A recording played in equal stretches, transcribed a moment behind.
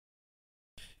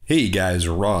Hey guys,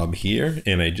 Rob here,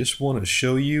 and I just want to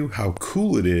show you how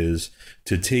cool it is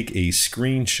to take a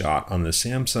screenshot on the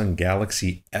Samsung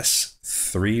Galaxy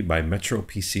S3 by Metro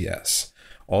PCS.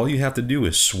 All you have to do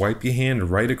is swipe your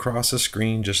hand right across the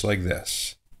screen just like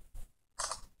this.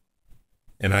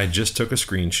 And I just took a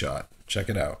screenshot. Check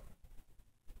it out.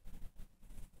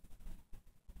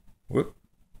 Whoop.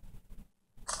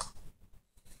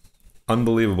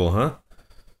 Unbelievable, huh?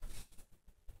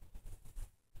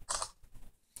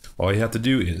 All you have to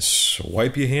do is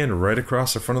swipe your hand right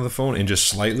across the front of the phone and just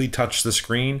slightly touch the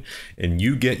screen, and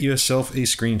you get yourself a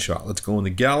screenshot. Let's go in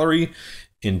the gallery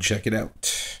and check it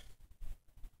out.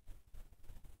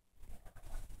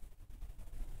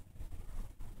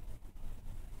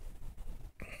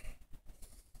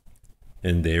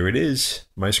 And there it is,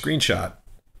 my screenshot.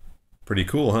 Pretty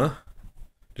cool, huh?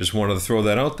 Just wanted to throw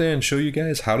that out there and show you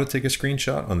guys how to take a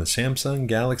screenshot on the Samsung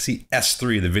Galaxy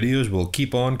S3. The videos will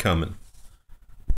keep on coming.